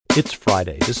It's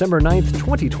Friday, December 9th,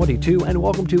 2022, and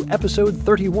welcome to episode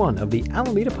 31 of the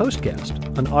Alameda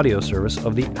Postcast, an audio service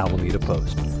of the Alameda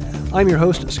Post. I'm your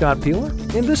host, Scott Peeler.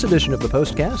 In this edition of the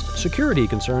Postcast, security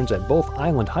concerns at both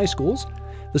Island high schools,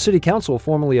 the City Council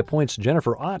formally appoints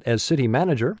Jennifer Ott as city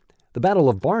manager, the Battle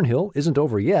of Barnhill isn't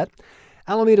over yet,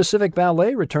 Alameda Civic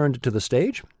Ballet returned to the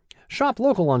stage, shop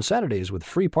local on Saturdays with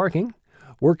free parking,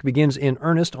 work begins in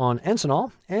earnest on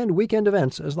Encinal, and weekend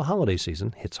events as the holiday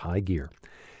season hits high gear.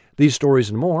 These stories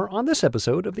and more on this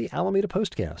episode of the Alameda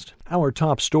Postcast. Our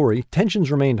top story, tensions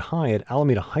remained high at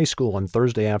Alameda High School on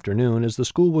Thursday afternoon as the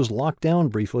school was locked down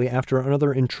briefly after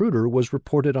another intruder was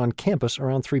reported on campus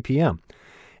around 3 p.m.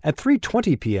 At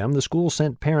 3:20 p.m., the school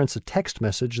sent parents a text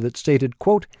message that stated,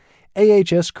 quote,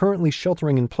 AHS currently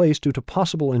sheltering in place due to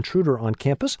possible intruder on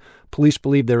campus. Police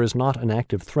believe there is not an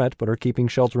active threat but are keeping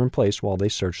shelter in place while they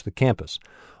search the campus.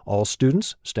 All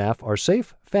students, staff are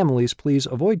safe. Families, please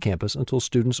avoid campus until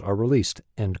students are released.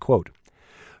 End quote.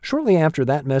 Shortly after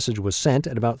that message was sent,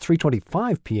 at about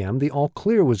 3:25 p.m., the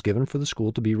all-clear was given for the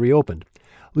school to be reopened.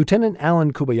 Lieutenant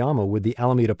Alan Kubayama with the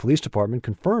Alameda Police Department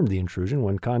confirmed the intrusion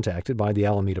when contacted by the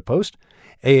Alameda Post.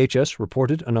 AHS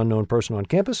reported an unknown person on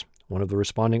campus. One of the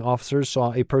responding officers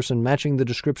saw a person matching the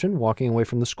description walking away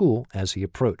from the school as he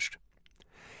approached.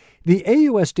 The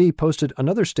AUSD posted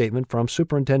another statement from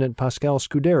Superintendent Pascal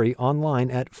Scuderi online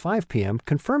at 5 p.m.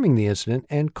 confirming the incident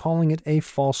and calling it a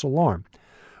false alarm.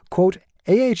 Quote,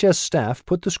 AHS staff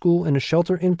put the school in a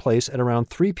shelter in place at around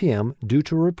 3 p.m. due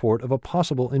to a report of a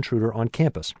possible intruder on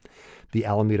campus. The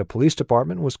Alameda Police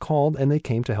Department was called and they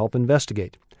came to help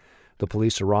investigate. The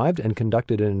police arrived and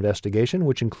conducted an investigation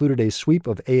which included a sweep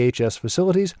of AHS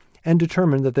facilities and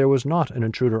determined that there was not an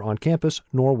intruder on campus,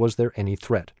 nor was there any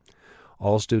threat.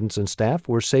 All students and staff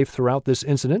were safe throughout this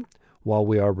incident. While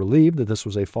we are relieved that this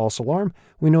was a false alarm,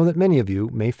 we know that many of you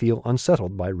may feel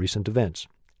unsettled by recent events.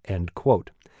 End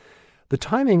quote. The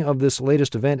timing of this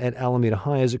latest event at Alameda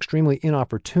High is extremely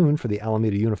inopportune for the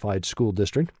Alameda Unified School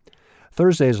District.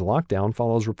 Thursday's lockdown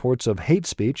follows reports of hate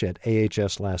speech at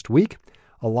AHS last week,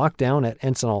 a lockdown at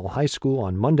Encinal High School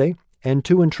on Monday, and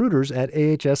 2 intruders at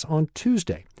AHS on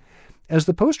Tuesday. As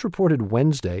the Post reported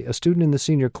Wednesday, a student in the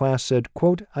senior class said,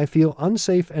 quote, I feel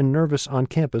unsafe and nervous on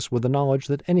campus with the knowledge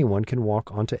that anyone can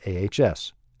walk onto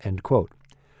AHS, end quote.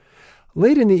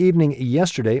 Late in the evening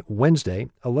yesterday, Wednesday,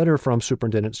 a letter from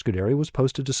Superintendent Scuderi was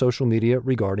posted to social media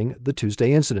regarding the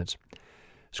Tuesday incidents.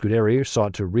 Scuderi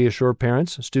sought to reassure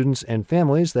parents, students, and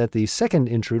families that the second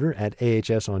intruder at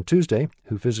AHS on Tuesday,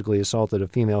 who physically assaulted a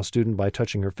female student by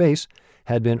touching her face,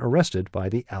 had been arrested by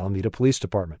the Alameda Police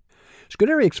Department.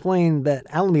 Scuderi explained that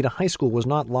Alameda High School was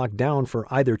not locked down for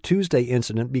either Tuesday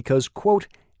incident because, quote,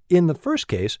 in the first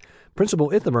case, Principal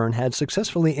Ithaburn had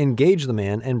successfully engaged the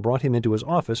man and brought him into his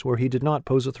office where he did not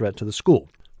pose a threat to the school.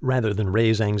 Rather than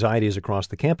raise anxieties across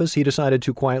the campus, he decided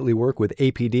to quietly work with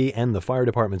APD and the fire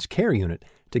department's care unit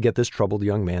to get this troubled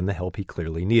young man the help he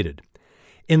clearly needed.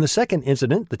 In the second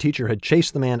incident, the teacher had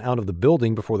chased the man out of the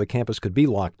building before the campus could be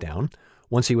locked down.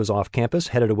 Once he was off campus,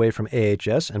 headed away from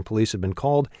AHS, and police had been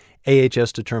called,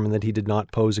 AHS determined that he did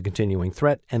not pose a continuing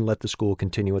threat and let the school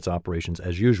continue its operations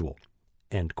as usual.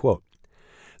 End quote.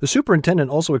 The superintendent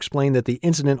also explained that the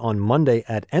incident on Monday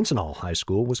at Encinal High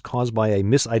School was caused by a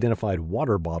misidentified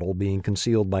water bottle being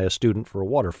concealed by a student for a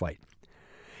water fight.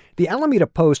 The Alameda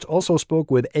Post also spoke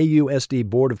with AUSD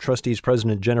Board of Trustees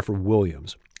President Jennifer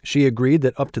Williams. She agreed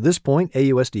that up to this point,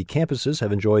 AUSD campuses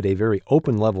have enjoyed a very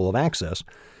open level of access,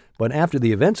 but after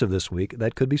the events of this week,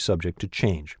 that could be subject to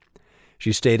change.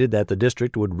 She stated that the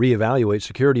district would reevaluate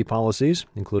security policies,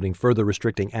 including further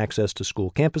restricting access to school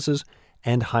campuses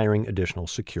and hiring additional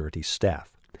security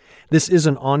staff. This is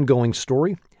an ongoing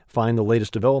story. Find the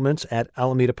latest developments at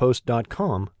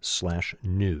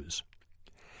alamedapost.com/news.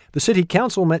 The City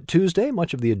Council met Tuesday.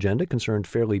 Much of the agenda concerned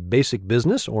fairly basic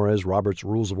business, or as Robert's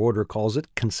Rules of Order calls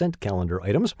it, consent calendar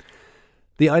items.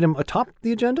 The item atop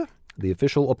the agenda? The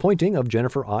official appointing of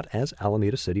Jennifer Ott as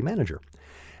Alameda City Manager.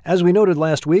 As we noted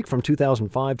last week, from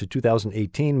 2005 to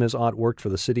 2018, Ms. Ott worked for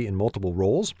the city in multiple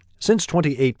roles. Since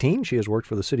 2018, she has worked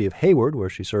for the city of Hayward, where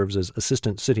she serves as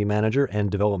Assistant City Manager and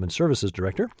Development Services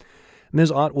Director.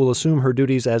 Ms. Ott will assume her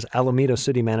duties as Alameda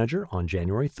City Manager on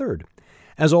January 3rd.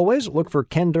 As always, look for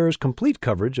Ken Durr's complete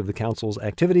coverage of the Council's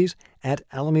activities at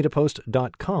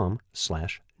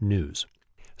alamedapost.com/news.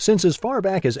 Since as far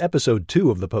back as episode 2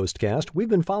 of the Postcast, we've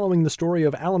been following the story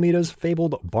of Alameda's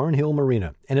fabled Barnhill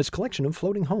Marina and its collection of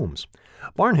floating homes.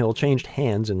 Barnhill changed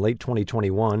hands in late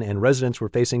 2021, and residents were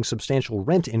facing substantial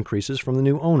rent increases from the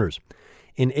new owners.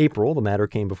 In April, the matter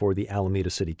came before the Alameda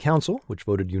City Council, which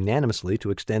voted unanimously to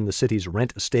extend the city's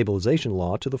rent stabilization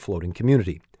law to the floating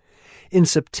community. In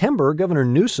September, Governor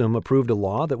Newsom approved a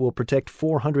law that will protect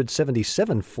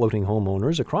 477 floating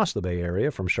homeowners across the Bay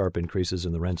Area from sharp increases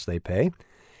in the rents they pay.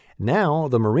 Now,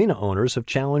 the marina owners have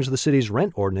challenged the city's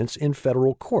rent ordinance in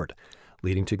federal court,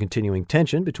 leading to continuing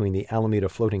tension between the Alameda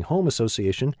Floating Home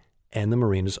Association and the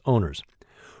marina's owners.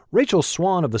 Rachel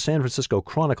Swan of the San Francisco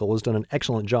Chronicle has done an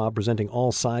excellent job presenting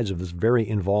all sides of this very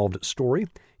involved story.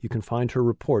 You can find her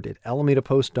report at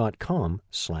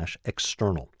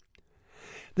alamedapost.com/external.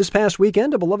 This past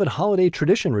weekend, a beloved holiday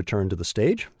tradition returned to the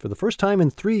stage. For the first time in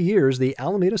 3 years, the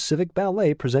Alameda Civic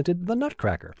Ballet presented The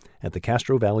Nutcracker at the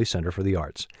Castro Valley Center for the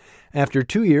Arts. After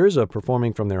 2 years of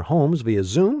performing from their homes via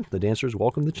Zoom, the dancers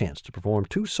welcomed the chance to perform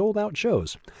 2 sold-out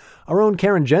shows. Our own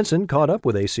Karen Jensen caught up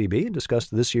with ACB and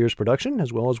discussed this year's production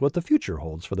as well as what the future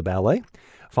holds for the ballet.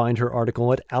 Find her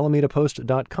article at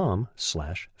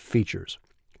alamedapost.com/features.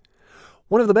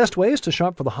 One of the best ways to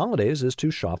shop for the holidays is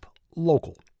to shop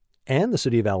local. And the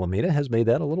city of Alameda has made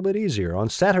that a little bit easier. On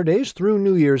Saturdays through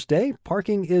New Year's Day,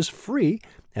 parking is free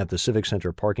at the Civic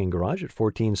Center parking garage at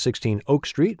 1416 Oak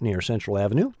Street near Central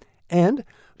Avenue and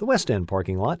the West End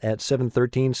parking lot at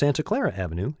 713 Santa Clara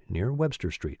Avenue near Webster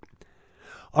Street.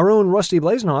 Our own Rusty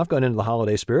Blazenhoff got into the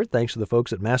holiday spirit thanks to the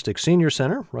folks at Mastic Senior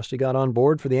Center. Rusty got on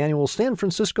board for the annual San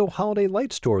Francisco Holiday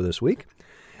Lights Tour this week.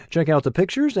 Check out the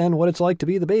pictures and what it's like to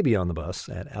be the baby on the bus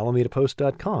at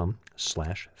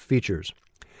alamedapost.com/features.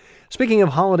 Speaking of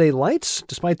holiday lights,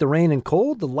 despite the rain and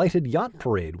cold, the Lighted Yacht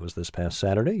Parade was this past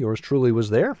Saturday. Yours truly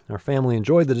was there. Our family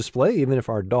enjoyed the display, even if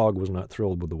our dog was not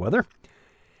thrilled with the weather.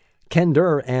 Ken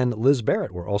Durr and Liz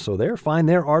Barrett were also there. Find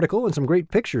their article and some great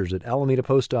pictures at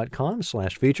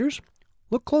alamedapost.com/features.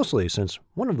 Look closely, since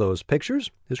one of those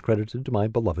pictures is credited to my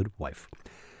beloved wife.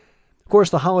 Of course,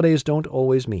 the holidays don't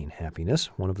always mean happiness.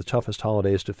 One of the toughest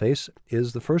holidays to face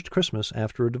is the first Christmas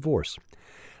after a divorce.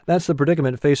 That's the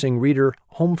predicament facing reader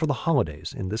Home for the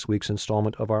Holidays in this week's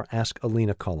installment of our Ask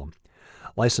Alina column.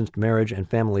 Licensed marriage and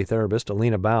family therapist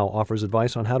Alina Bao offers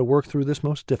advice on how to work through this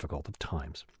most difficult of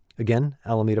times. Again,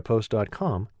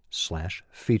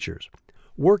 alamedapost.com/features.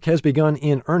 Work has begun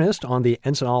in earnest on the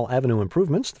Encinal Avenue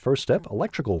improvements. The first step,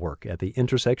 electrical work at the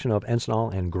intersection of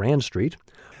Encinal and Grand Street.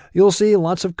 You'll see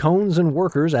lots of cones and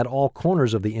workers at all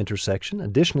corners of the intersection.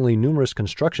 Additionally, numerous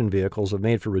construction vehicles have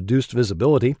made for reduced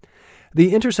visibility.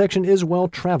 The intersection is well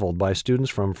traveled by students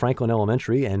from Franklin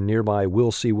Elementary and nearby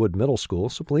Will C. Wood Middle School,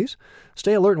 so please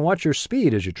stay alert and watch your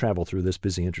speed as you travel through this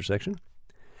busy intersection.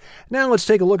 Now let's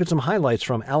take a look at some highlights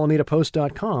from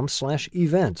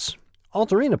alamedapost.com/events.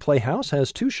 Altarena Playhouse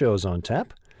has 2 shows on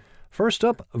tap. First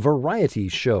up, Variety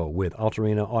Show with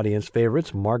Altarena audience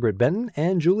favorites Margaret Benton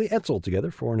and Julie Etzel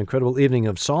together for an incredible evening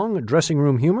of song, dressing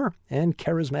room humor, and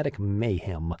charismatic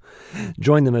mayhem.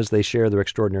 Join them as they share their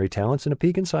extraordinary talents and a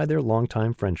peek inside their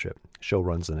longtime friendship. Show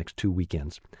runs the next 2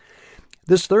 weekends.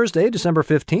 This Thursday, December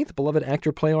 15th, beloved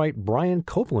actor-playwright Brian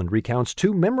Copeland recounts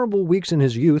 2 memorable weeks in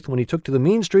his youth when he took to the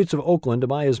mean streets of Oakland to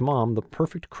buy his mom the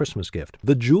perfect Christmas gift.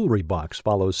 The Jewelry Box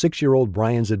follows 6-year-old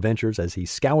Brian's adventures as he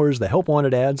scours the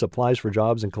help-wanted ads, applies for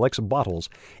jobs, and collects bottles,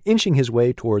 inching his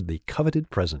way toward the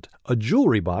coveted present, a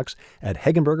jewelry box at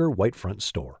Hegenberger Whitefront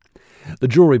Store. The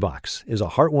Jewelry Box is a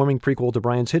heartwarming prequel to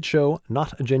Brian's hit show,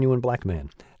 Not a Genuine Black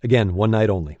Man. Again, one night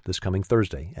only, this coming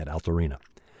Thursday at Altarena.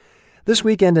 This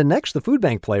weekend and next, the Food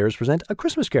Bank Players present A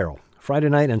Christmas Carol. Friday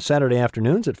night and Saturday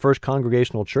afternoons at First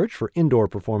Congregational Church for indoor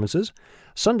performances.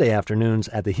 Sunday afternoons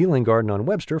at the Healing Garden on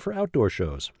Webster for outdoor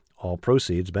shows. All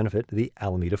proceeds benefit the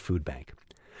Alameda Food Bank.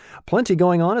 Plenty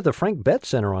going on at the Frank Bett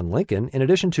Center on Lincoln. In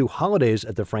addition to holidays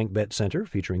at the Frank Bett Center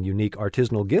featuring unique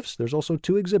artisanal gifts, there's also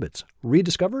 2 exhibits,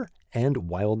 Rediscover and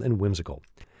Wild and Whimsical.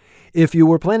 If you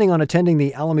were planning on attending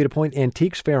the Alameda Point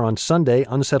Antiques Fair on Sunday,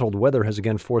 unsettled weather has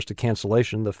again forced a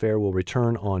cancellation. The fair will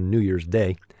return on New Year's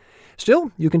Day.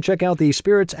 Still, you can check out the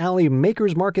Spirits Alley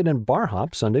Makers Market and Bar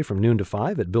Hop Sunday from noon to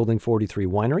 5 at Building 43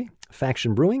 Winery,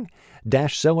 Faction Brewing,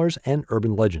 Dash Cellars, and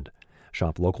Urban Legend.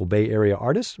 Shop local Bay Area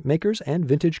artists, makers, and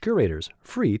vintage curators,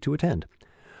 free to attend.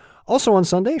 Also on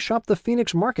Sunday, shop the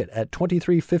Phoenix Market at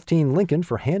 2315 Lincoln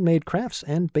for handmade crafts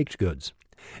and baked goods.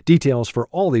 Details for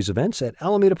all these events at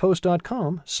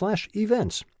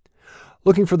alamedapost.com/events.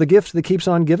 Looking for the gift that keeps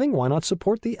on giving? Why not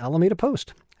support the Alameda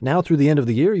Post? Now through the end of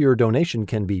the year, your donation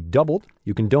can be doubled.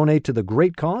 You can donate to the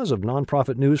great cause of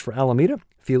nonprofit news for Alameda,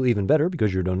 feel even better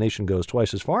because your donation goes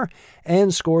twice as far,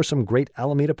 and score some great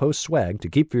Alameda Post swag to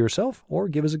keep for yourself or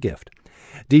give as a gift.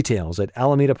 Details at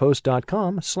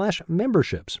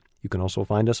alamedapost.com/memberships. You can also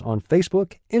find us on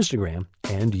Facebook, Instagram,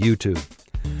 and YouTube.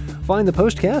 Find the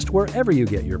Postcast wherever you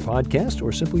get your podcast,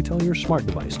 or simply tell your smart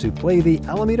device to play the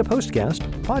Alameda Postcast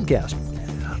podcast.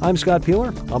 I'm Scott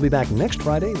Peeler. I'll be back next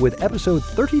Friday with episode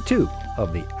 32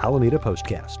 of the Alameda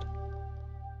Postcast.